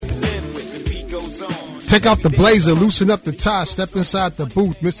Take off the blazer, loosen up the tie, step inside the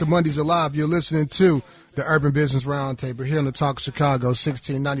booth. Mr. Monday's alive. You're listening to the Urban Business Roundtable here on the Talk Chicago,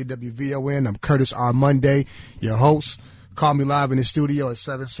 1690 WVON. I'm Curtis R. Monday, your host. Call me live in the studio at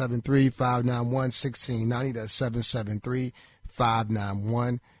 773-591-1690. That's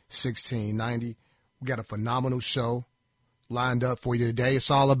 773-591-1690. We got a phenomenal show lined up for you today.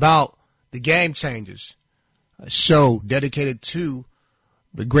 It's all about the Game Changers, a show dedicated to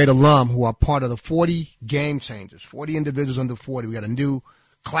the great alum who are part of the 40 Game Changers, 40 individuals under 40. We got a new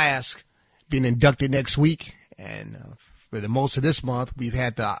class being inducted next week, and for the most of this month, we've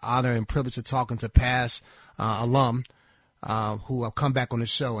had the honor and privilege of talking to past alum who have come back on the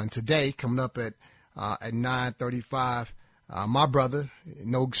show. And today, coming up at 9:35, my brother,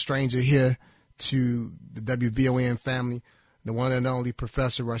 no stranger here to the WVON family, the one and only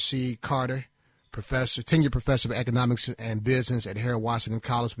Professor Rashid Carter, tenured professor of economics and business at Harold Washington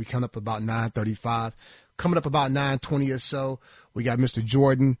College. We come up about 9:35. Coming up about 9:20 or so, we got Mr.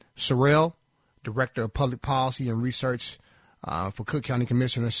 Jordan Sorrell, Director of Public Policy and Research for Cook County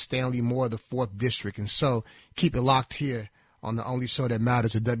Commissioner Stanley Moore, the 4th District. And so keep it locked here on the only show that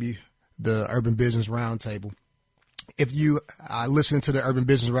matters, the Urban Business Roundtable. If you are listening to the Urban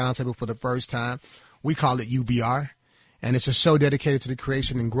Business Roundtable for the first time, we call it UBR. And it's a show dedicated to the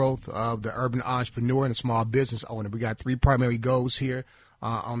creation and growth of the urban entrepreneur and the small business owner. We got 3 primary goals here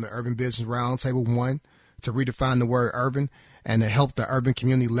on the Urban Business Roundtable. 1, to redefine the word urban and to help the urban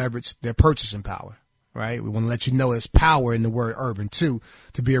community leverage their purchasing power, right? We want to let you know there's power in the word urban. 2,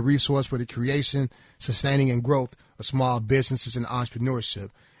 to be a resource for the creation, sustaining, and growth of small businesses and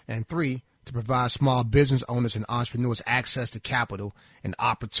entrepreneurship. And 3, to provide small business owners and entrepreneurs access to capital and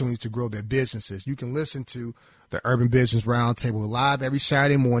opportunity to grow their businesses. You can listen to the Urban Business Roundtable live every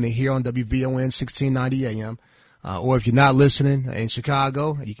Saturday morning here on WVON 1690 AM. Or if you're not listening in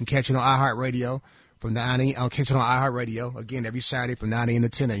Chicago, you can catch it on iHeartRadio from 9 a.m. Catch it on iHeartRadio again every Saturday from 9 a.m. to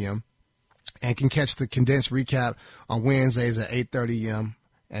 10 a.m. And can catch the condensed recap on Wednesdays at 8:30 a.m.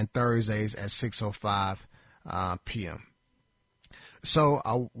 and Thursdays at 6:05 p.m. So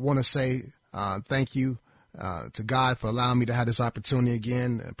I want to say thank you to God for allowing me to have this opportunity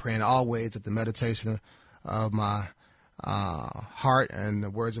again, praying always that the meditation of my heart and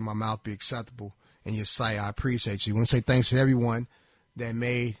the words of my mouth be acceptable in your sight. I appreciate you. I want to say thanks to everyone that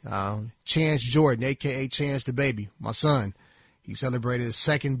made Chance Jordan, a.k.a. Chance the Baby, my son. He celebrated his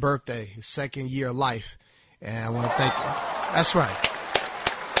 2nd birthday, his 2nd year of life, and I want to thank you. That's right.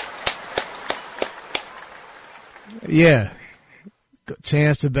 Yeah.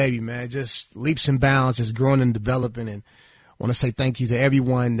 Chance the Baby, man, just leaps and bounds, just growing and developing. And I want to say thank you to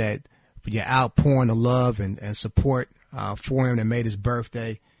everyone that for your outpouring of love and support for him that made his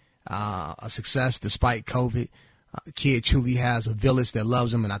birthday a success despite COVID. The kid truly has a village that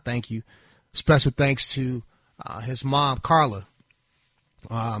loves him, and I thank you. Special thanks to his mom, Carla.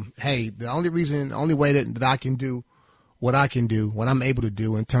 Hey, the only way that I can do what I can do, what I'm able to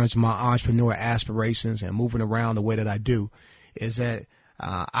do in terms of my entrepreneur aspirations and moving around the way that I do, is that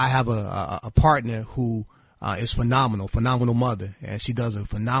I have a partner who is phenomenal mother, and she does a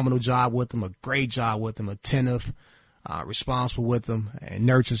phenomenal job with him, a great job with him, attentive, responsible with him, and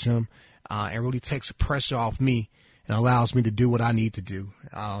nurtures him, and really takes the pressure off me and allows me to do what I need to do.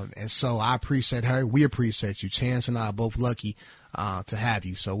 And so I appreciate her. We appreciate you. Chance and I are both lucky to have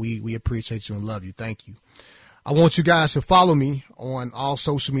you. So we appreciate you and love you. Thank you. I want you guys to follow me on all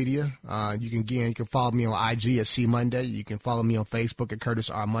social media. You can follow me on IG at C Monday. You can follow me on Facebook at Curtis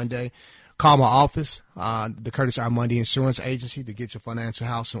R. Monday. Call my office, the Curtis R. Monday Insurance Agency, to get your financial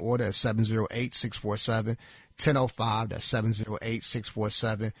house in order at 708-647-1005. That's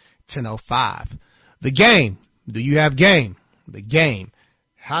 708-647-1005. The game. Do you have game? The game.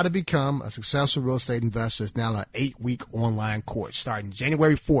 How to become a successful real estate investor is now an 8-week online course starting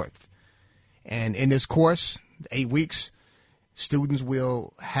January 4th. And in this course, 8 weeks, students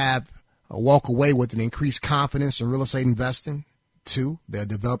will walk away with an increased confidence in real estate investing. 2, they'll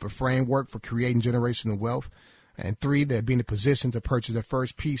develop a framework for creating generational wealth. And 3, they'll be in a position to purchase their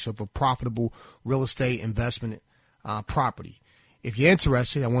first piece of a profitable real estate investment property. If you're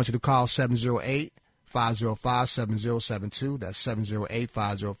interested, I want you to call 708-505-7072. That's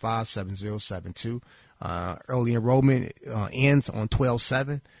 708-505-7072. Early enrollment ends on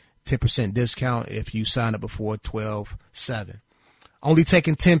 12/7. 10% discount if you sign up before 12/7. Only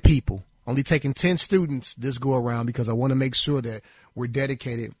taking 10 people, only taking 10 students this go around, because I want to make sure that we're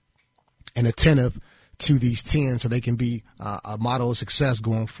dedicated and attentive to these 10 so they can be a model of success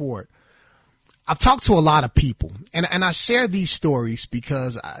going forward. I've talked to a lot of people, and I share these stories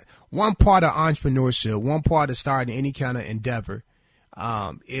because one part of entrepreneurship, one part of starting any kind of endeavor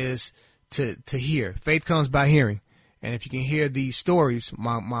is to hear. Faith comes by hearing. And if you can hear these stories,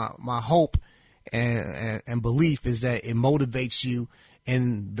 my hope and belief is that it motivates you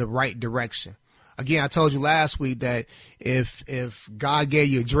in the right direction. Again, I told you last week that if God gave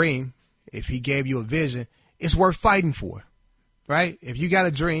you a dream, if he gave you a vision, it's worth fighting for, right? If you got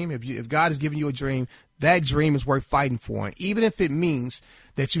a dream, if God has given you a dream, that dream is worth fighting for. And even if it means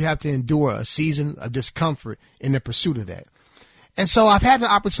that you have to endure a season of discomfort in the pursuit of that. And so I've had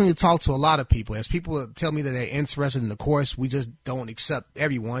the opportunity to talk to a lot of people. As people tell me that they're interested in the course, we just don't accept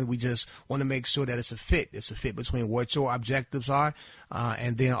everyone. We just want to make sure that it's a fit. It's a fit between what your objectives are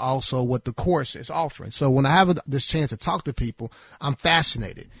and then also what the course is offering. So when I have this chance to talk to people, I'm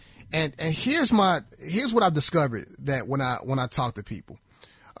fascinated. And here's what I've discovered that when I talk to people.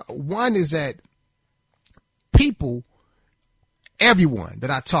 One is that everyone that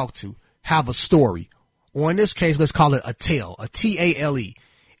I talk to have a story. Or in this case, let's call it a tale, a T-A-L-E.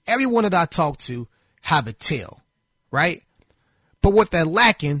 Everyone that I talk to have a tale, right? But what they're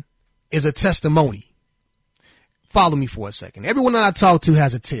lacking is a testimony. Follow me for a second. Everyone that I talk to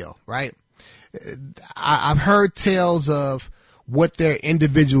has a tale, right? I've heard tales of what their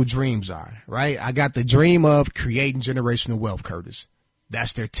individual dreams are, right? I got the dream of creating generational wealth, Curtis.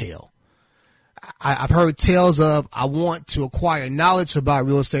 That's their tale. I've heard tales of I want to acquire knowledge about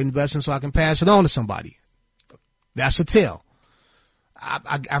real estate investing so I can pass it on to somebody. That's a tale.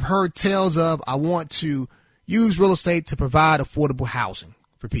 I've heard tales of I want to use real estate to provide affordable housing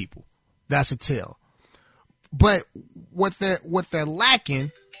for people. That's a tale. But what they're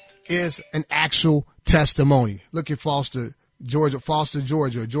lacking is an actual testimony. Look at Georgia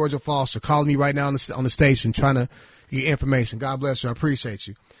Foster calling me right now on the station trying to get information. God bless you. I appreciate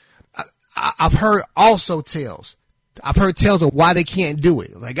you. I've heard also tales. I've heard tales of why they can't do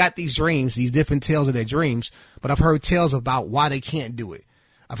it. I got these dreams, these different tales of their dreams, but I've heard tales about why they can't do it.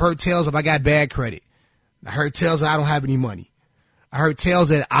 I've heard tales of I got bad credit. I heard tales that I don't have any money. I heard tales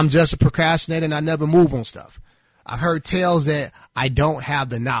that I'm just a procrastinator and I never move on stuff. I've heard tales that I don't have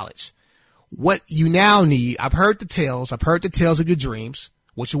the knowledge. What you now need, I've heard the tales of your dreams,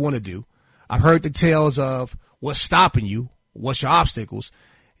 what you want to do. I've heard the tales of what's stopping you, what's your obstacles.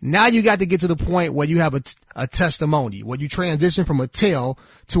 Now you got to get to the point where you have a testimony, where you transition from a tale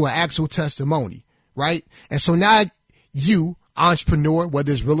to an actual testimony, right? And so now you, entrepreneur,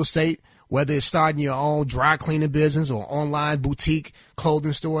 whether it's real estate, whether it's starting your own dry cleaning business or online boutique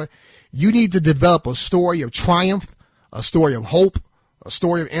clothing store, you need to develop a story of triumph, a story of hope, a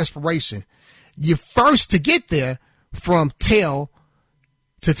story of inspiration. You first, to get there from tale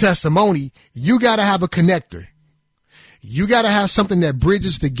to testimony, you got to have a connector. You got to have something that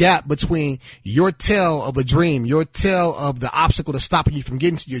bridges the gap between your tale of a dream, your tale of the obstacle that's stopping you from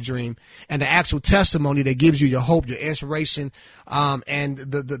getting to your dream, and the actual testimony that gives you your hope, your inspiration, and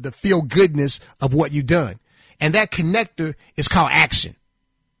the feel goodness of what you've done. And that connector is called action.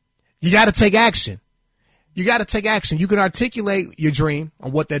 You got to take action. You got to take action. You can articulate your dream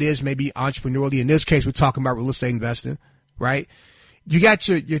on what that is, maybe entrepreneurially. In this case, we're talking about real estate investing, right? You got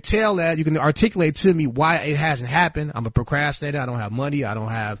your tail ad. You can articulate to me why it hasn't happened. I'm a procrastinator. I don't have money. I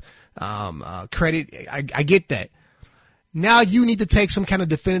don't have credit. I get that. Now you need to take some kind of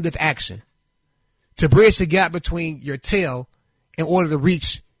definitive action to bridge the gap between your tail in order to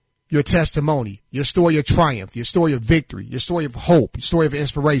reach your testimony, your story of triumph, your story of victory, your story of hope, your story of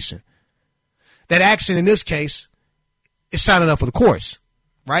inspiration. That action in this case is signing up for the course,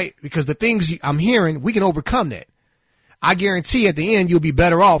 right? Because the things I'm hearing, we can overcome that. I guarantee at the end, you'll be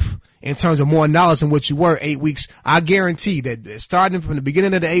better off in terms of more knowledge than what you were 8 weeks. I guarantee that starting from the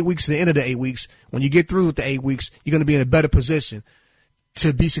beginning of the 8 weeks to the end of the 8 weeks, when you get through with the 8 weeks, you're going to be in a better position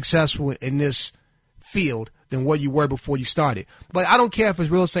to be successful in this field than what you were before you started. But I don't care if it's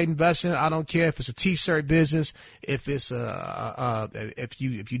real estate investing. I don't care if it's a t-shirt business, if it's if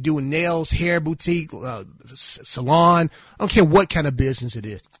you doing nails, hair boutique, salon. I don't care what kind of business it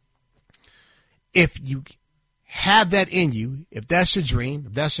is. If you have that in you, if that's your dream,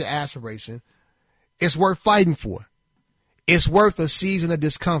 if that's your aspiration, it's worth fighting for. It's worth a season of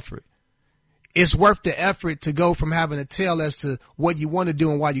discomfort. It's worth the effort to go from having a tell as to what you want to do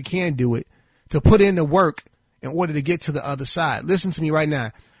and why you can do it, to put in the work in order to get to the other side. Listen to me right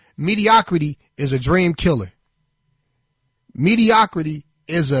now. Mediocrity is a dream killer. Mediocrity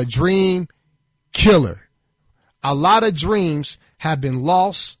is a dream killer. A lot of dreams have been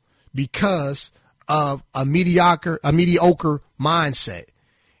lost because of a mediocre mindset.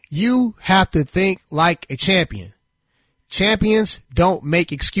 You have to think like a champion. Champions don't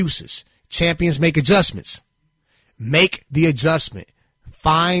make excuses. Champions make adjustments. Make the adjustment.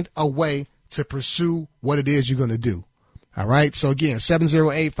 Find a way to pursue what it is you're going to do. All right. So again,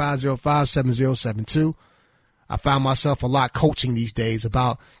 708-505-7072. I found myself a lot coaching these days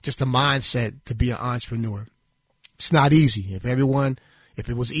about just the mindset to be an entrepreneur. It's not easy. If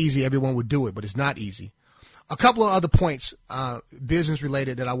it was easy, everyone would do it, but it's not easy. A couple of other points, business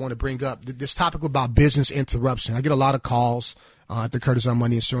related, that I want to bring up. This topic about business interruption. I get a lot of calls at the Curtis R.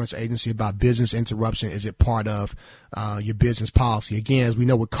 Money Insurance Agency about business interruption. Is it part of your business policy? Again, as we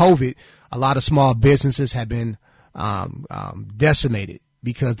know with COVID, a lot of small businesses have been decimated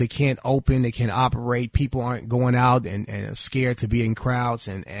because they can't open, they can't operate. People aren't going out and are scared to be in crowds,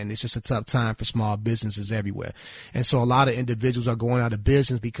 and it's just a tough time for small businesses everywhere. And so a lot of individuals are going out of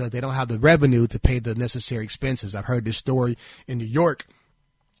business because they don't have the revenue to pay the necessary expenses. I've heard this story in New York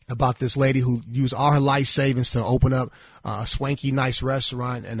about this lady who used all her life savings to open up a swanky, nice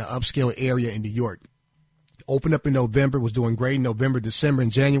restaurant in an upscale area in New York. Opened up in November, was doing great in November, December,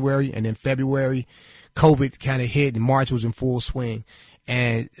 and January, and then February, COVID kind of hit, and March was in full swing.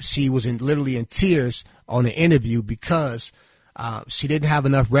 And she was literally in tears on the interview because she didn't have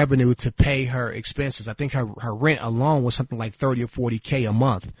enough revenue to pay her expenses. I think her rent alone was something like 30 or 40K a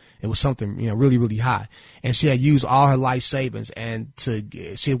month. It was something, really, really high. And she had used all her life savings, and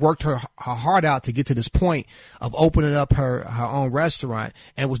she had worked her heart out to get to this point of opening up her own restaurant,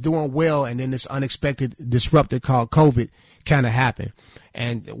 and was doing well. And then this unexpected disruptor called COVID kind of happened.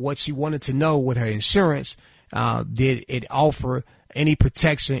 And what she wanted to know with her insurance, did it offer any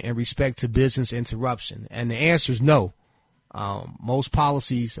protection in respect to business interruption? And the answer is no. Most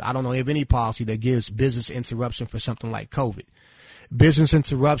policies, I don't know of any policy that gives business interruption for something like COVID. Business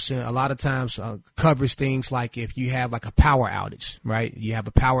interruption a lot of times covers things like if you have like a power outage, right? You have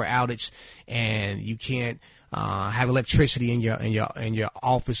a power outage and you can't have electricity in your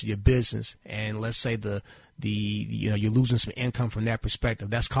office or your business, and let's say you're losing some income from that perspective.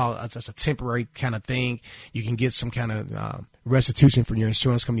 That's a temporary kind of thing. You can get some kind of restitution from your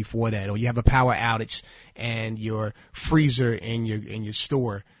insurance company for that. Or you have a power outage and your freezer in your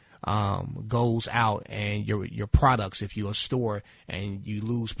store goes out, and your products, if you're a store and you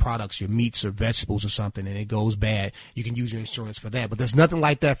lose products, your meats or vegetables or something, and it goes bad, you can use your insurance for that. But there's nothing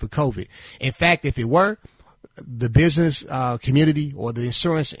like that for COVID. In fact, if it were, the business community or the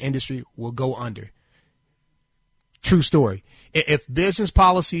insurance industry will go under. True story. If business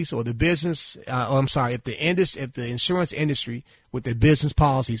policies or if the insurance industry with their business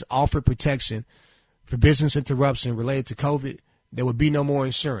policies offer protection for business interruption related to COVID, there would be no more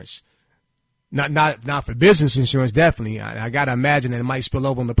insurance. Not for business insurance, definitely. I got to imagine that it might spill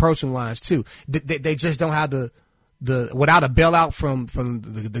over on the personal lines too. They just don't have the without a bailout from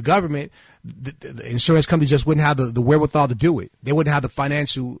the government, the insurance company just wouldn't have the wherewithal to do it. They wouldn't have the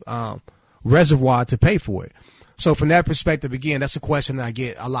financial reservoir to pay for it. So from that perspective, again, that's a question that I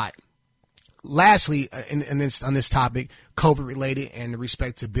get a lot. Lastly, on this topic, COVID related and in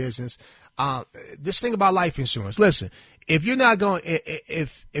respect to business, this thing about life insurance. Listen, if you're not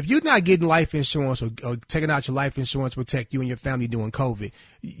getting life insurance or taking out your life insurance to protect you and your family during COVID,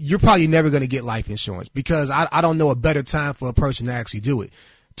 you're probably never going to get life insurance, because I don't know a better time for a person to actually do it.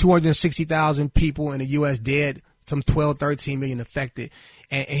 260,000 people in the U.S. dead, some 12, 13 million affected.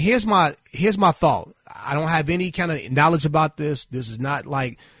 And here's my thought. I don't have any kind of knowledge about this. This is not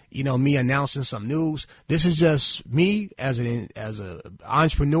like, me announcing some news. This is just me as an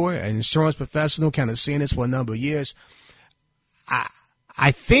entrepreneur, an insurance professional, kind of seeing this for a number of years.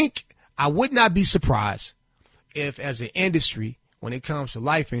 I think I would not be surprised if, as an industry, when it comes to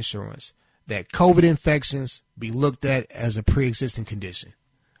life insurance, that COVID infections be looked at as a pre-existing condition.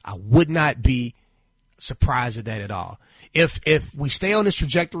 I would not be surprised at that at all. If we stay on this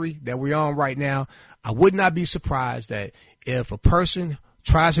trajectory that we're on right now, I would not be surprised that if a person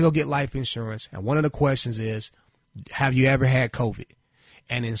tries to go get life insurance, and one of the questions is, have you ever had COVID?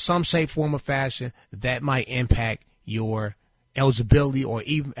 And in some shape, form, or fashion, that might impact your eligibility, or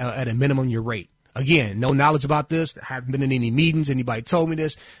even at a minimum your rate. Again, no knowledge about this. I haven't been in any meetings. Anybody told me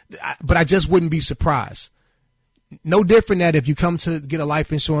this, but I just wouldn't be surprised. No different that if you come to get a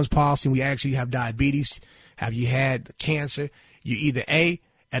life insurance policy and we actually have diabetes, have you had cancer, you're either A,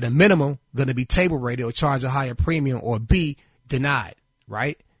 at a minimum, going to be table rated or charge a higher premium, or B, denied,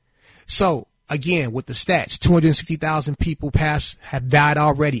 right? So again, with the stats, 260,000 people have died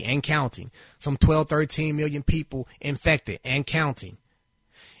already and counting. Some 12, 13 million people infected and counting.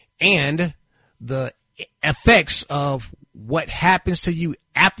 And the effects of what happens to you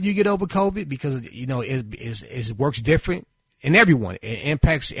after you get over COVID, because, it works different in everyone. It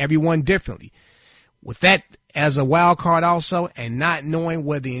impacts everyone differently. With that as a wild card also, and not knowing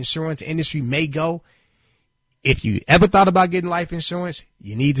where the insurance industry may go, if you ever thought about getting life insurance,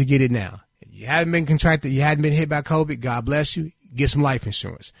 you need to get it now. You haven't been contracted, you hadn't been hit by COVID, God bless you. Get some life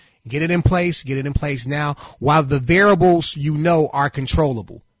insurance. Get it in place. Get it in place now while the variables are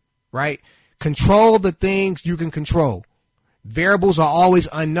controllable, right? Control the things you can control. Variables are always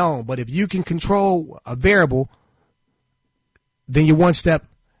unknown, but if you can control a variable, then you're one step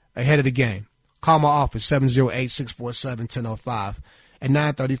ahead of the game. Call my office, 708-647-1005. At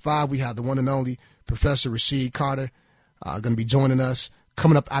 9:35, we have the one and only Professor Rashid Carter going to be joining us.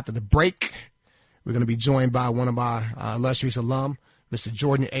 Coming up after the break, we're going to be joined by one of our illustrious alum, Mr.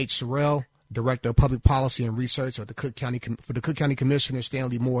 Jordan H. Sorrell, Director of Public Policy and Research for the Cook County Commissioner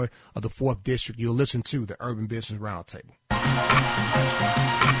Stanley Moore of the 4th District. You'll listen to the Urban Business Roundtable.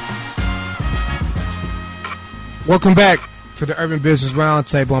 Welcome back to the Urban Business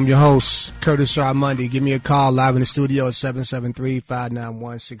Roundtable. I'm your host, Curtis Shaw Mundy. Give me a call live in the studio at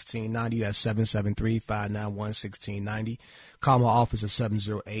 773-591-1690. That's 773-591-1690. Call my office at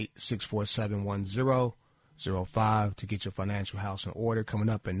 708-647-1005 to get your financial house in order. Coming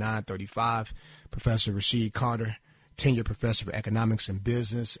up at 9:35, Professor Rashid Carter, tenured professor of economics and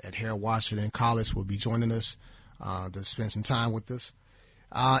business at Harold Washington College, will be joining us to spend some time with us.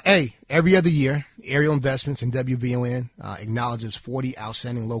 Every other year, Ariel Investments and WVON acknowledges 40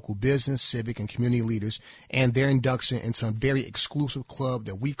 outstanding local business, civic, and community leaders and their induction into a very exclusive club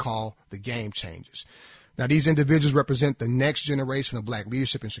that we call the Game Changers. Now, these individuals represent the next generation of black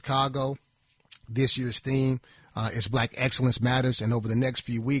leadership in Chicago. This year's theme is Black Excellence Matters, and over the past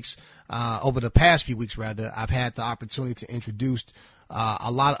few weeks, I've had the opportunity to introduce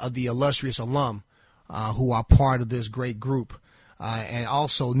a lot of the illustrious alum who are part of this great group. And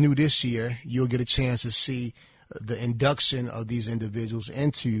also new this year, you'll get a chance to see the induction of these individuals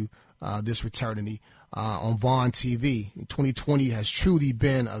into this fraternity on Vaughn TV. 2020 has truly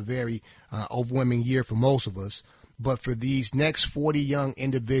been a very overwhelming year for most of us. But for these next 40 young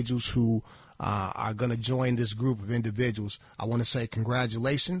individuals who are going to join this group of individuals, I want to say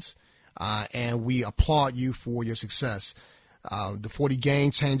congratulations, and we applaud you for your success. The 40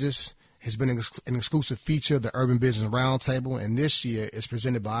 Game Changers has been an exclusive feature of the Urban Business Roundtable, and this year is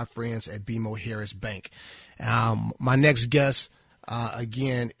presented by our friends at BMO Harris Bank. My next guest,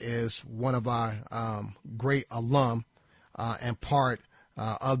 again, is one of our great alum and part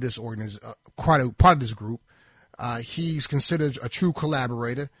of this part of this group. He's considered a true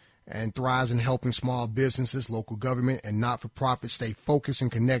collaborator and thrives in helping small businesses, local government, and not-for-profit stay focused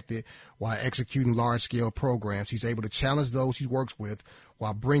and connected while executing large-scale programs. He's able to challenge those he works with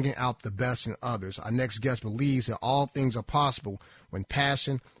while bringing out the best in others. Our next guest believes that all things are possible when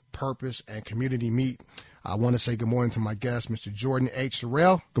passion, purpose, and community meet. I want to say good morning to my guest, Mr. Jordan H.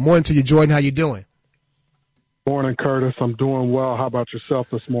 Sorrell. Good morning to you, Jordan. How you doing? Morning, Curtis. I'm doing well. How about yourself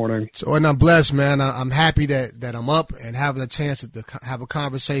this morning? So, and I'm blessed, man. I'm happy that I'm up and having a chance to have a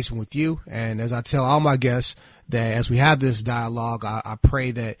conversation with you. And as I tell all my guests, that as we have this dialogue, I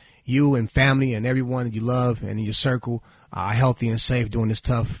pray that you and family and everyone that you love and in your circle are healthy and safe during this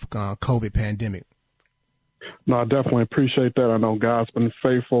tough COVID pandemic. No, I definitely appreciate that. I know God's been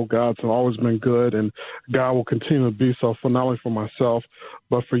faithful. God's always been good, and God will continue to be so, for not only for myself,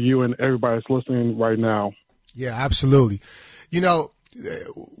 but for you and everybody that's listening right now. Yeah, absolutely. You know,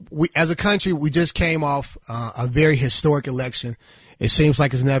 we as a country, we just came off a very historic election. It seems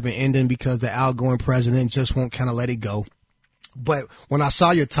like it's never ending because the outgoing president just won't kind of let it go. But when I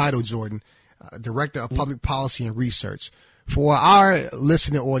saw your title, Jordan, Director of Public Policy and Research, for our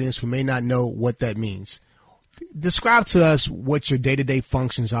listening audience who may not know what that means, describe to us what your day-to-day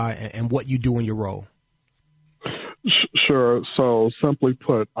functions are and what you do in your role. Sure. So simply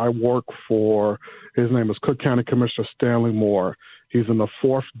put, I work for, his name is Cook County Commissioner Stanley Moore. He's in the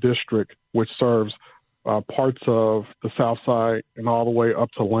 4th District, which serves parts of the South Side and all the way up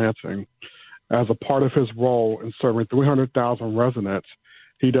to Lansing. As a part of his role in serving 300,000 residents,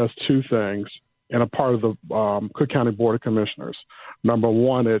 he does two things and a part of the Cook County Board of Commissioners. Number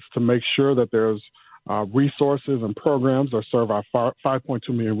one is to make sure that there's resources and programs that serve our 5.2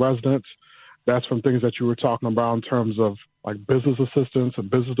 million residents. That's from things that you were talking about in terms of like business assistance and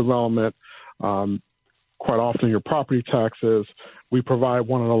business development, quite often your property taxes. We provide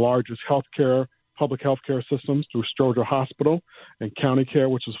one of the largest public health care systems through Stroger Hospital and County Care,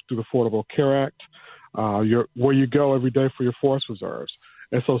 which is through the Affordable Care Act, where you go every day for your forest reserves.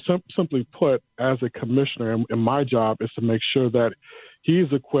 And so simply put, as a commissioner, and my job is to make sure that he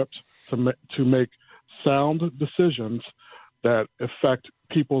is equipped to make sound decisions that affect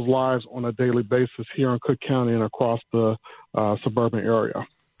people's lives on a daily basis here in Cook County and across the suburban area.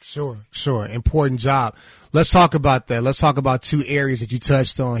 Sure. Important job. Let's talk about that. Let's talk about two areas that you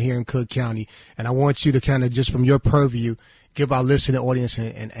touched on here in Cook County. And I want you to kind of just from your purview, give our listening audience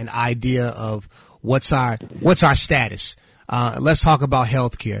an idea of what's our status. Let's talk about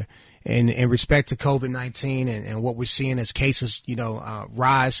healthcare in respect to COVID-19 and what we're seeing as cases,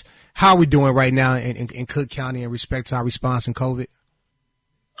 rise. How are we doing right now in Cook County in respect to our response in COVID?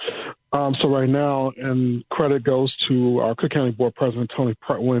 So right now, and credit goes to our Cook County Board President, Tony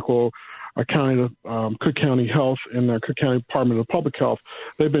Winkle, our Cook County Health and our Cook County Department of Public Health.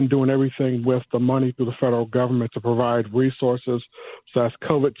 They've been doing everything with the money through the federal government to provide resources, such as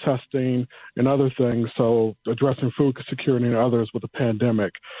COVID testing and other things, so addressing food security and others with the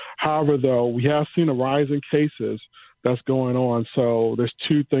pandemic. However, though, we have seen a rise in cases that's going on. So there's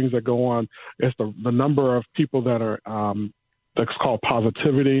two things that go on. It's the number of people that are that's called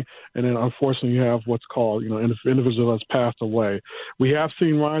positivity, and then unfortunately you have what's called, individual that's passed away. We have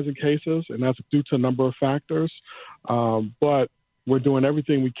seen rising cases, and that's due to a number of factors, but we're doing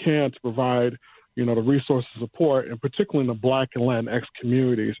everything we can to provide, the resources support, and particularly in the Black and Latinx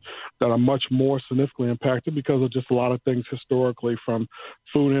communities that are much more significantly impacted because of just a lot of things historically, from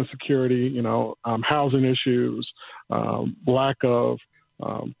food insecurity, housing issues, lack of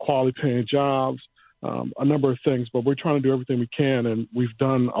quality paying jobs, a number of things, but we're trying to do everything we can, and we've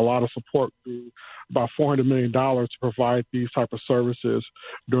done a lot of support through about $400 million to provide these type of services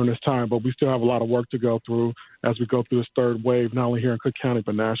during this time, but we still have a lot of work to go through as we go through this third wave, not only here in Cook County,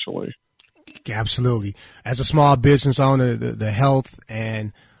 but nationally. Absolutely. As a small business owner, the health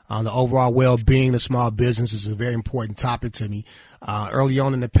and the overall well-being of small business is a very important topic to me. Early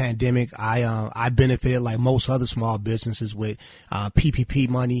on in the pandemic, I benefited like most other small businesses with PPP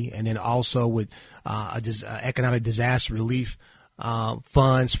money, and then also with economic disaster relief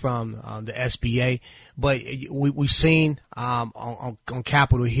funds from the SBA. But we've seen on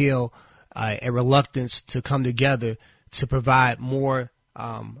Capitol Hill a reluctance to come together to provide more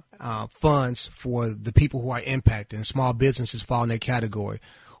funds for the people who are impacted, and small businesses fall in that category.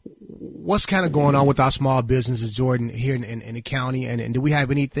 What's kind of going on with our small businesses, Jordan, here in the county? And do we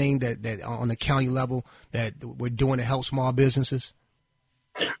have anything that on the county level that we're doing to help small businesses?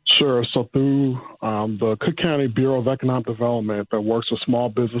 Sure. So through the Cook County Bureau of Economic Development that works with small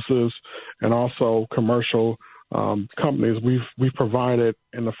businesses and also commercial companies, we've provided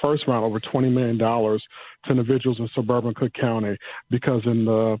in the first round over $20 million to individuals in suburban Cook County, because in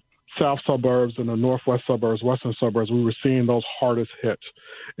the south suburbs and the northwest suburbs, western suburbs, we were seeing those hardest hit.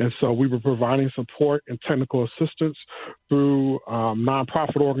 And so we were providing support and technical assistance through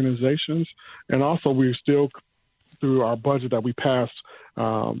nonprofit organizations. And also we still, through our budget that we passed,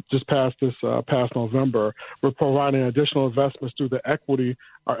 just passed this past November, we're providing additional investments through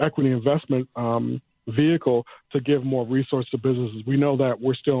our equity investment vehicle to give more resources to businesses. We know that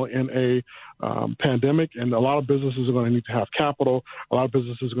we're still in a pandemic, and a lot of businesses are going to need to have capital. A lot of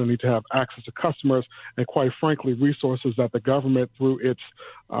businesses are going to need to have access to customers, and quite frankly, resources that the government, through its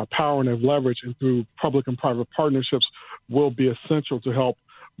power and leverage and through public and private partnerships, will be essential to help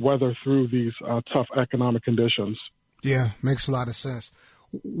weather through these tough economic conditions. Yeah, makes a lot of sense.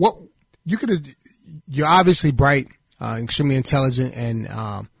 You're obviously bright, extremely intelligent,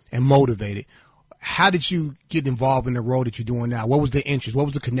 and motivated. How did you get involved in the role that you're doing now? What was the interest? What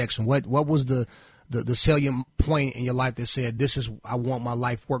was the connection? What was the salient point in your life that said, I want my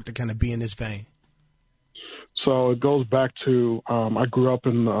life work to kind of be in this vein? So it goes back to, I grew up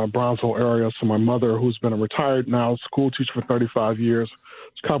in the Brownsville area. So my mother, who's been a retired now school teacher for 35 years,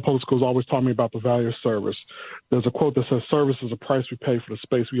 Chicago Public Schools always taught me about the value of service. There's a quote that says, service is a price we pay for the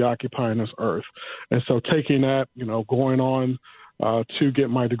space we occupy on this earth. And so taking that, going on to get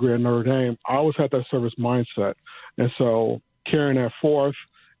my degree at Notre Dame, I always had that service mindset. And so carrying that forth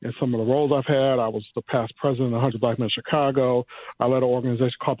in some of the roles I've had, I was the past president of 100 Black Men in Chicago. I led an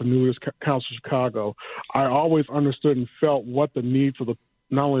organization called the New Leaders Council of Chicago. I always understood and felt what the needs of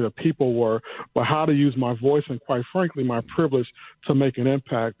not only the people were, but how to use my voice and, quite frankly, my privilege to make an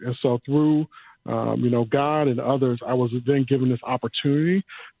impact. And so through, God and others, I was then given this opportunity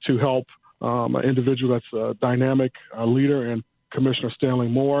to help an individual that's a dynamic leader, and Commissioner Stanley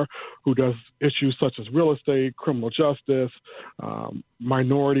Moore, who does issues such as real estate, criminal justice,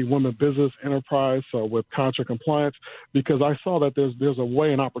 minority women business enterprise, so with contract compliance, because I saw that there's a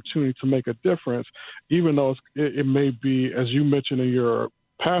way, an opportunity to make a difference, even though it may be, as you mentioned in your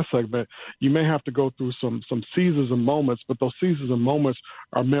past segment, you may have to go through some seasons and moments, but those seasons and moments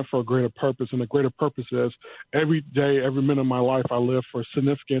are meant for a greater purpose, and the greater purpose is every day, every minute of my life, I live for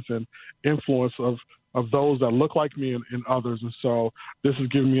significance and influence of those that look like me and others. And so this is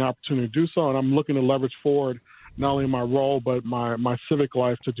giving me an opportunity to do so. And I'm looking to leverage forward not only my role, but my civic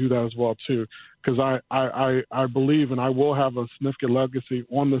life to do that as well, too. Because I believe and I will have a significant legacy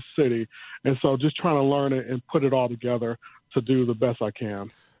on the city. And so just trying to learn it and put it all together to do the best I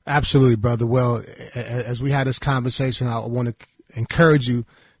can. Absolutely, brother. Well, as we had this conversation, I want to encourage you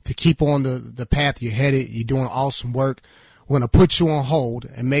to keep on the path you're headed. You're doing awesome work. We're going to put you on hold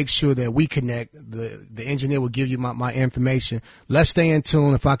and make sure that we connect. The engineer will give you my information. Let's stay in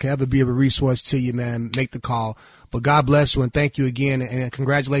tune. If I could ever be of a resource to you, man, make the call. But God bless you and thank you again. And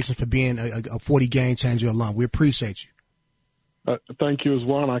congratulations for being a 40 Game Changer alum. We appreciate you. Thank you as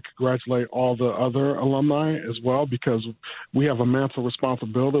well, and I congratulate all the other alumni as well, because we have a mantle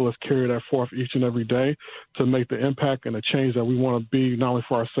responsibility. Let's carry that forth each and every day to make the impact and the change that we want to be, not only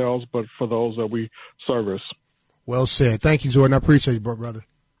for ourselves, but for those that we service. Well said. Thank you, Jordan. I appreciate you, brother.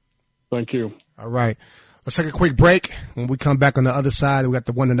 Thank you. All right. Let's take a quick break. When we come back on the other side, we got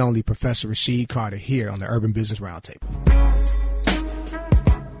the one and only Professor Rasheed Carter here on the Urban Business Roundtable.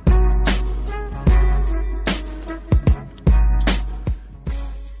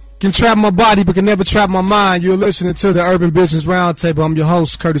 Can trap my body, but can never trap my mind. You're listening to the Urban Business Roundtable. I'm your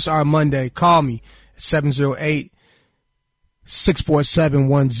host, Curtis R. Monday. Call me at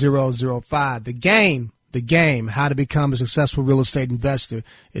 708-647-1005. The game, how to become a successful real estate investor,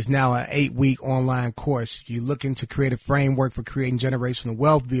 is now an 8-week online course. If you're looking to create a framework for creating generational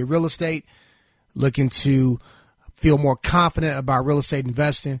wealth via real estate, looking to feel more confident about real estate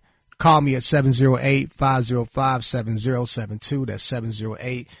investing, call me at 708-505-7072. That's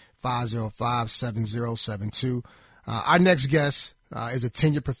 708-505-7072. Our next guest is a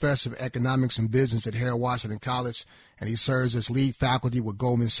tenured professor of economics and business at Harold Washington College, and he serves as lead faculty with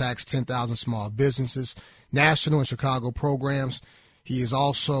Goldman Sachs 10,000 Small Businesses, national and Chicago programs. He was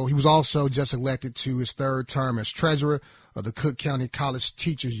also just elected to his third term as treasurer of the Cook County College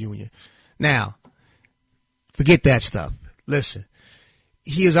Teachers Union. Now, forget that stuff. Listen.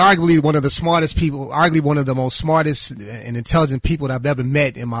 He is arguably one of the smartest people, arguably one of the most smartest and intelligent people that I've ever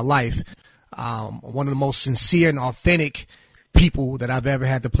met in my life. One of the most sincere and authentic people that I've ever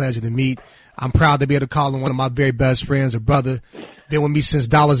had the pleasure to meet. I'm proud to be able to call him one of my very best friends, a brother. Been with me since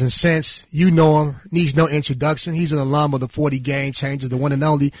Dollars and Cents. You know him. Needs no introduction. He's an alum of the 40 Game Changers, the one and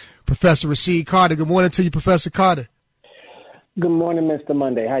only Professor Rasheed Carter. Good morning to you, Professor Carter. Good morning, Mr.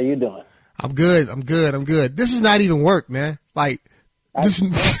 Monday. How you doing? I'm good. This is not even work, man. This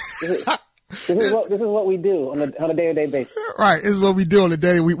is what we do on a day-to-day basis. Right. This is what we do on a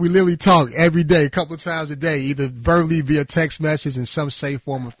day. We literally talk every day, a couple of times a day, either verbally via text message in some shape,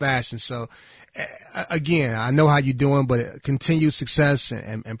 form, or fashion. So, again, I know how you're doing, but continued success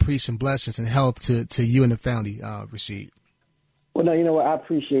and peace and blessings and health to you and the family, Rasheed. Well, no, you know what? I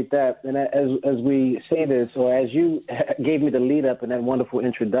appreciate that. And as we say this, or as you gave me the lead up in that wonderful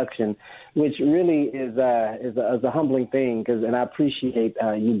introduction, which really is a humbling thing, and I appreciate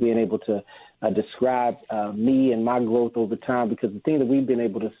you being able to describe me and my growth over time, because the thing that we've been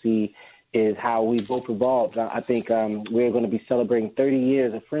able to see is how we both evolved. I think we're going to be celebrating 30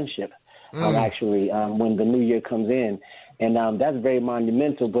 years of friendship, actually, when the new year comes in. And that's very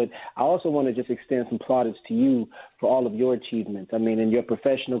monumental. But I also want to just extend some plaudits to you for all of your achievements. I mean, in your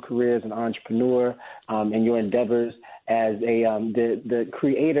professional career as an entrepreneur, and your endeavors as the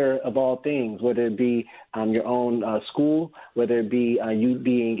creator of all things, whether it be your own school, whether it be you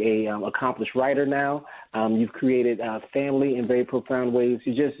being a accomplished writer now. You've created family in very profound ways.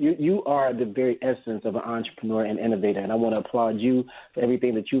 You are the very essence of an entrepreneur and innovator. And I want to applaud you for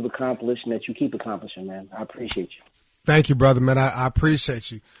everything that you've accomplished and that you keep accomplishing, man. I appreciate you. Thank you, brother, man. I appreciate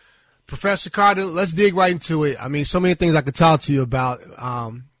you. Professor Carter, let's dig right into it. I mean, so many things I could talk to you about.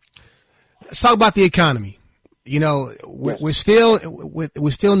 Let's talk about the economy. You know, we're still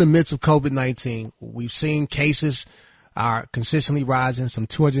in the midst of COVID-19. We've seen cases are consistently rising, some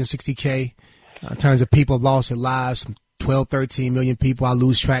 260K in terms of people have lost their lives, some 12, 13 million people, I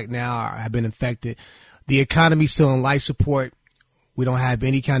lose track now, have been infected. The economy's still on life support. We don't have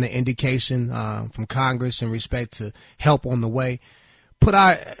any kind of indication from Congress in respect to help on the way.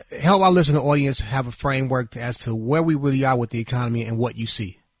 Help our listener audience have a framework as to where we really are with the economy and what you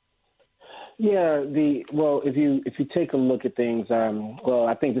see. Yeah, if you take a look at things,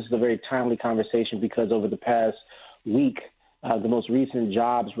 I think this is a very timely conversation because over the past week, the most recent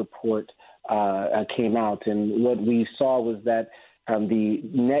jobs report came out, and what we saw was that the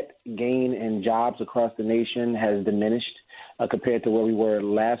net gain in jobs across the nation has diminished compared to where we were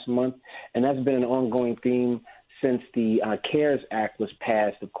last month, and that's been an ongoing theme since the CARES Act was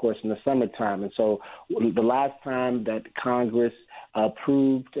passed, of course, in the summertime. And so the last time that Congress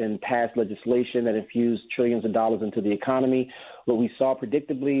approved and passed legislation that infused trillions of dollars into the economy, what we saw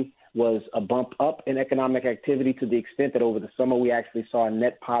predictably was a bump up in economic activity to the extent that over the summer we actually saw a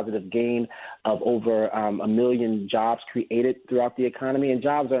net positive gain of over 1 million jobs created throughout the economy. And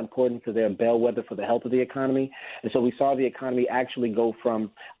jobs are important because they're a bellwether for the health of the economy. And so we saw the economy actually go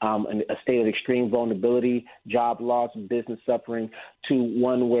from a state of extreme vulnerability, job loss, business suffering, to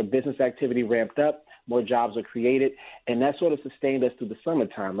one where business activity ramped up, more jobs are created, and that sort of sustained us through the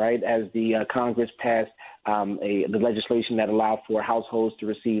summertime, right, as the Congress passed the legislation that allowed for households to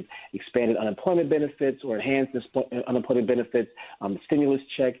receive expanded unemployment benefits or enhanced unemployment benefits, stimulus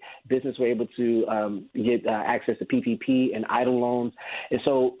check. Business were able to get access to PPP and EIDL loans. And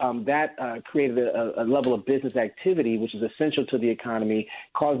so that created a level of business activity, which is essential to the economy,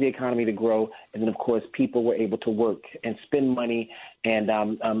 caused the economy to grow. And then, of course, people were able to work and spend money, and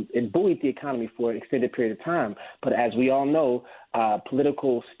it buoyed the economy for an extended period of time. But as we all know,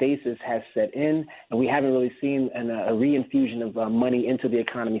 political stasis has set in, and we haven't really seen a reinfusion of money into the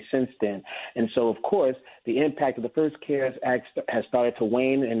economy since then. And so, of course, the impact of the first CARES Act has started to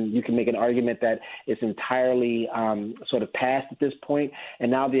wane, and you can make an argument that it's entirely sort of past at this point.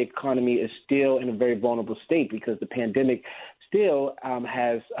 And now the economy is still in a very vulnerable state because the pandemic still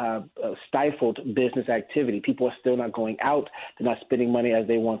has stifled business activity. People are still not going out. They're not spending money as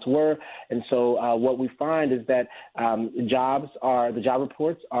they once were. And so what we find is that the job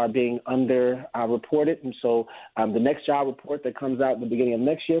reports are being reported. And so the next job report that comes out at the beginning of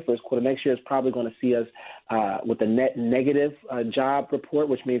next year, first quarter next year, is probably going to see us with a net negative job report,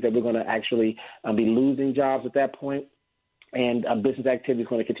 which means that we're going to actually be losing jobs at that point. And business activity is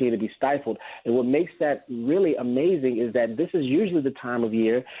going to continue to be stifled. And what makes that really amazing is that this is usually the time of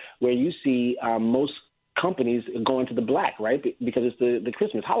year where you see most companies go into the black, right? Because it's the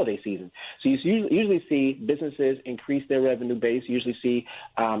Christmas holiday season. So you usually see businesses increase their revenue base, you usually see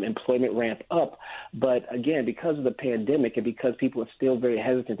employment ramp up. But again, because of the pandemic and because people are still very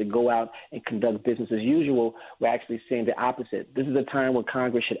hesitant to go out and conduct business as usual, we're actually seeing the opposite. This is a time where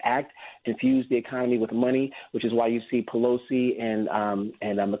Congress should act, infuse the economy with money, which is why you see Pelosi and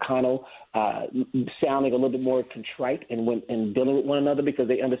McConnell sounding a little bit more contrite and dealing with one another because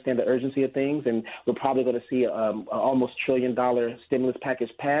they understand the urgency of things. And we're probably going to see an almost $1 trillion stimulus package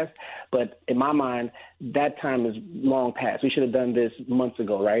passed. But in my mind, that time is long past. We should have done this months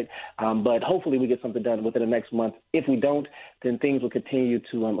ago, right? But hopefully we get something done within the next month. If we don't, then things will continue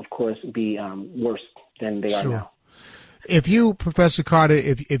to, of course, be worse than they are now. If you, Professor Carter,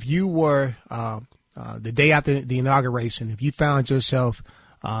 if you were the day after the inauguration, if you found yourself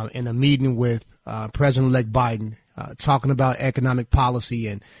in a meeting with President-elect Biden talking about economic policy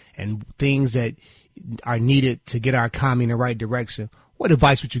and things that are needed to get our economy in the right direction, what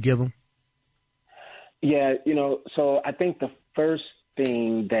advice would you give him? Yeah, so I think the first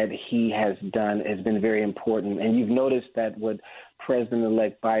thing that he has done has been very important. And you've noticed that what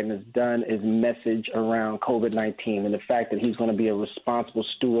President-elect Biden has done is message around COVID-19 and the fact that he's going to be a responsible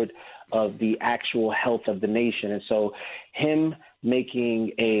steward of the actual health of the nation. And so him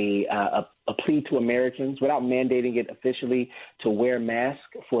making a plea to Americans without mandating it officially to wear masks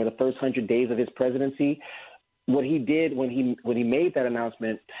for the first 100 days of his presidency, what he did when he made that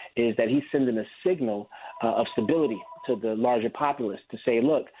announcement is that he's sending a signal of stability to the larger populace to say,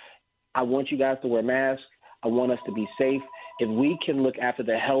 look, I want you guys to wear masks. I want us to be safe. If we can look after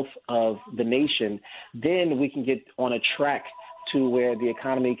the health of the nation, then we can get on a track to where the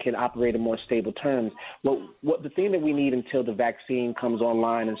economy can operate in more stable terms. What the thing that we need until the vaccine comes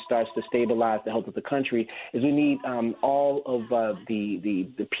online and starts to stabilize the health of the country is we need all of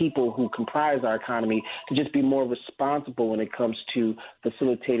the people who comprise our economy to just be more responsible when it comes to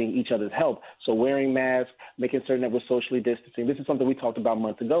facilitating each other's health. So wearing masks, making certain that we're socially distancing. This is something we talked about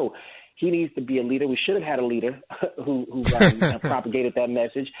months ago. He needs to be a leader. We should have had a leader who propagated that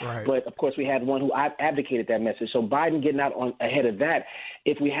message. Right. But, of course, we had one who abdicated that message. So Biden getting out ahead of that,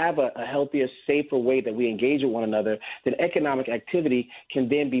 if we have a healthier, safer way that we engage with one another, then economic activity can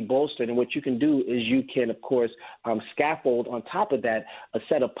then be bolstered. And what you can do is you can, of course, scaffold on top of that a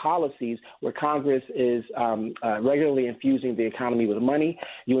set of policies where Congress is regularly infusing the economy with money.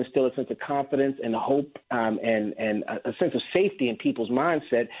 You instill a sense of confidence and hope and a sense of safety in people's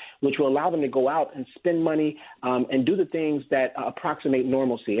mindset, which will allow them to go out and spend money and do the things that approximate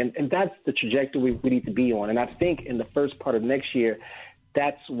normalcy. And that's the trajectory we need to be on. And I think in the first part of next year,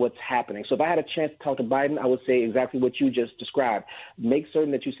 that's what's happening. So if I had a chance to talk to Biden, I would say exactly what you just described. Make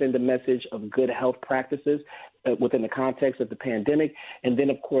certain that you send a message of good health practices. within the context of the pandemic. And then,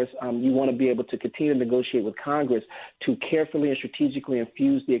 of course, you want to be able to continue to negotiate with Congress to carefully and strategically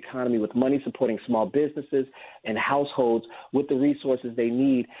infuse the economy with money supporting small businesses and households with the resources they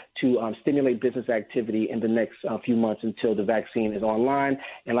need to stimulate business activity in the next few months until the vaccine is online.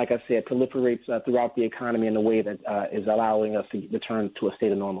 And like I said, proliferates throughout the economy in a way that is allowing us to return to a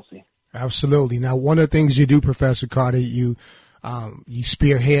state of normalcy. Absolutely. Now, one of the things you do, Professor Carter, you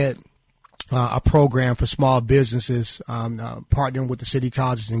spearhead a program for small businesses, partnering with the city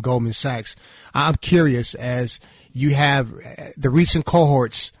colleges and Goldman Sachs. I'm curious, as you have the recent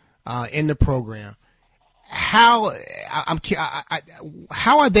cohorts in the program, how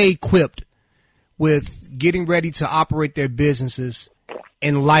are they equipped with getting ready to operate their businesses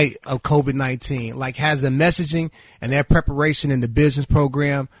in light of COVID-19? Like, has the messaging and their preparation in the business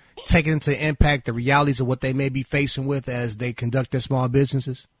program taken into impact the realities of what they may be facing with as they conduct their small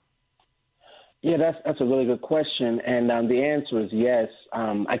businesses? Yeah, that's a really good question, and the answer is yes.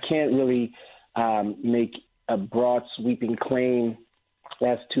 I can't really make a broad, sweeping claim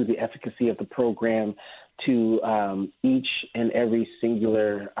as to the efficacy of the program to each and every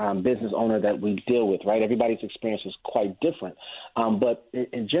singular business owner that we deal with, right? Everybody's experience is quite different. But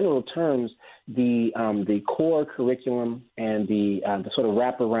in general terms, the core curriculum and the sort of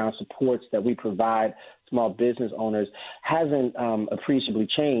wraparound supports that we provide small business owners hasn't appreciably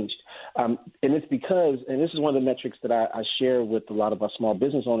changed. And it's because, and this is one of the metrics that I share with a lot of our small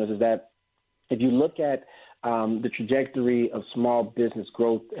business owners, is that if you look at the trajectory of small business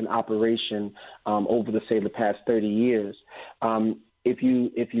growth and operation over the past 30 years, if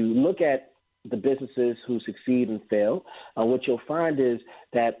you look at the businesses who succeed and fail, what you'll find is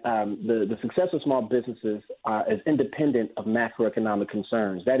that the success of small businesses is independent of macroeconomic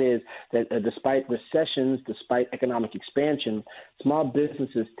concerns. That is, that despite recessions, despite economic expansion, small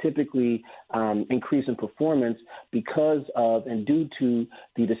businesses typically increase in performance because of and due to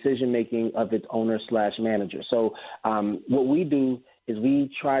the decision-making of its owner/manager. So what we do is we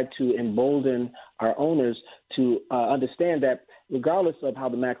try to embolden our owners to understand that regardless of how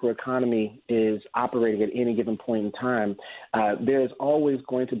the macroeconomy is operating at any given point in time, there's always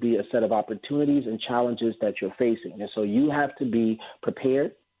going to be a set of opportunities and challenges that you're facing. And so you have to be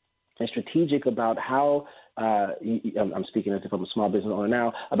prepared and strategic about how I'm speaking as if I'm a small business owner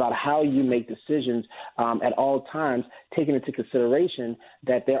now, about how you make decisions at all times, taking into consideration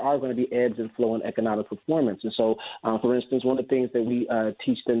that there are going to be ebbs and flow in economic performance. And so, for instance, one of the things that we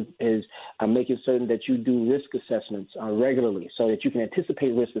teach them is making certain that you do risk assessments regularly so that you can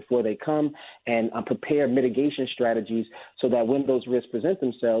anticipate risks before they come and prepare mitigation strategies so that when those risks present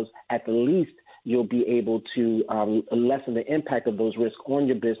themselves, at the least, you'll be able to lessen the impact of those risks on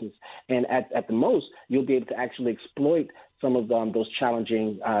your business. And at the most, you'll be able to actually exploit some of those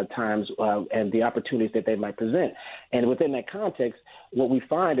challenging times and the opportunities that they might present. And within that context, what we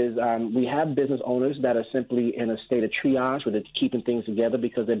find is we have business owners that are simply in a state of triage where they're keeping things together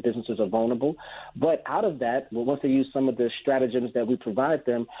because their businesses are vulnerable. But out of that, once they use some of the stratagems that we provide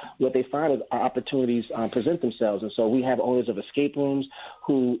them, what they find is our opportunities present themselves. And so we have owners of escape rooms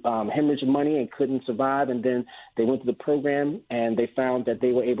who hemorrhaged money and couldn't survive, and then they went to the program and they found that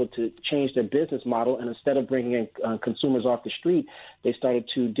they were able to change their business model, and instead of bringing in consumers off the street, they started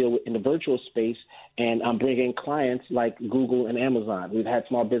to deal in the virtual space and bring in clients like Google and Amazon. We've had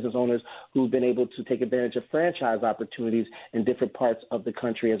small business owners who've been able to take advantage of franchise opportunities in different parts of the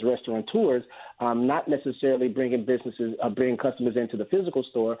country as restaurateurs, not necessarily bringing customers into the physical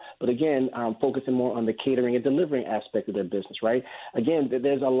store, but again, focusing more on the catering and delivering aspect of their business, right? Again,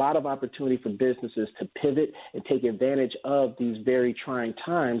 there's a lot of opportunity for businesses to pivot and take advantage of these very trying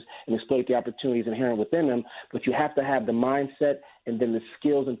times and exploit the opportunities inherent within them, but you have to have the mindset and then the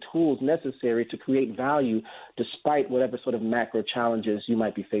skills and tools necessary to create value despite whatever sort of macro challenges you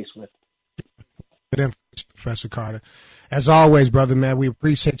might be faced with. Good information, Professor Carter. As always, brother, man, we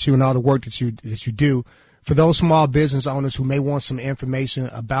appreciate you and all the work that you do. For those small business owners who may want some information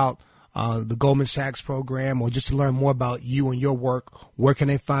about the Goldman Sachs program or just to learn more about you and your work, where can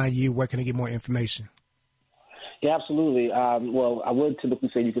they find you? Where can they get more information? Yeah, absolutely. Well, I would typically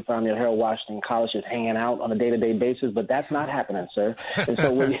say you can find me at Harold Washington College just hanging out on a day-to-day basis, but that's not happening, sir. And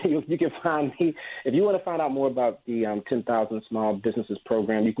so you can find me, if you want to find out more about the 10,000 Small Businesses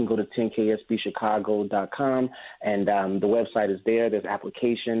Program, you can go to 10ksbchicago.com, and the website is there. There's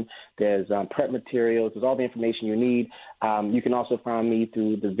application, there's prep materials, there's all the information you need. You can also find me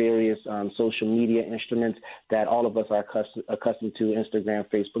through the various social media instruments that all of us are accustomed to, Instagram,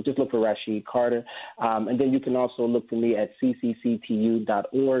 Facebook. Just look for Rashid Carter. And then you can also also look for me at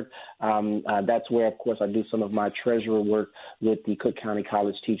ccctu.org. That's where, of course, I do some of my treasurer work with the Cook County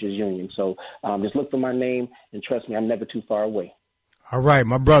College Teachers Union. So just look for my name, and trust me, I'm never too far away. All right,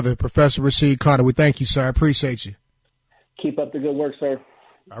 my brother, Professor Rasheed Carter, we thank you, sir. I appreciate you. Keep up the good work, sir.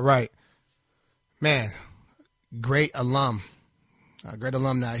 All right. Man, great alumni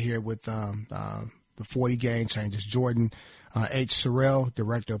here with the 40 Game Changers. Jordan H. Sorrell,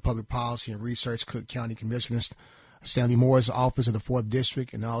 Director of Public Policy and Research, Cook County Commissioner Stanley Moore's Office of the 4th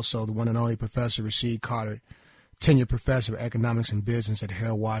District, and also the one and only Professor Rasheed Carter, Tenured Professor of Economics and Business at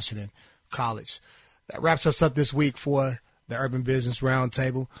Harold Washington College. That wraps us up this week for the Urban Business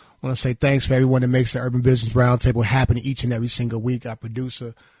Roundtable. I want to say thanks for everyone that makes the Urban Business Roundtable happen each and every single week. Our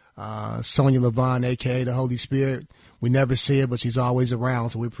producer, Sonia Levine, a.k.a. the Holy Spirit. We never see her, but she's always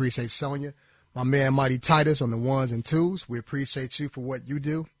around, so we appreciate Sonia. My man, Mighty Titus, on the ones and twos. We appreciate you for what you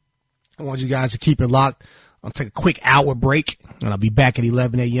do. I want you guys to keep it locked. I'll take a quick hour break, and I'll be back at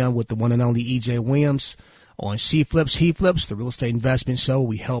 11 a.m. with the one and only E.J. Williams on She Flips, He Flips, the real estate investment show.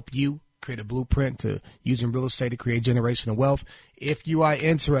 We help you create a blueprint to using real estate to create generational wealth. If you are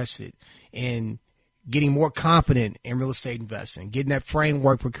interested in getting more confident in real estate investing, getting that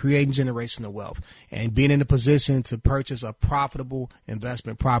framework for creating generational wealth, and being in a position to purchase a profitable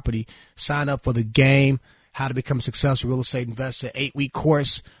investment property, sign up for the game, How to Become a Successful Real Estate Investor 8-week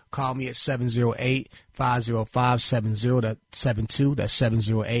course. Call me at 708-505-7072. That's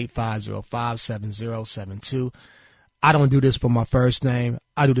 708-505-7072. I don't do this for my first name.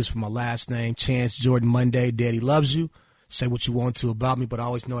 I do this for my last name. Chance Jordan Monday. Daddy loves you. Say what you want to about me, but I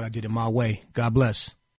always know what I did it my way. God bless.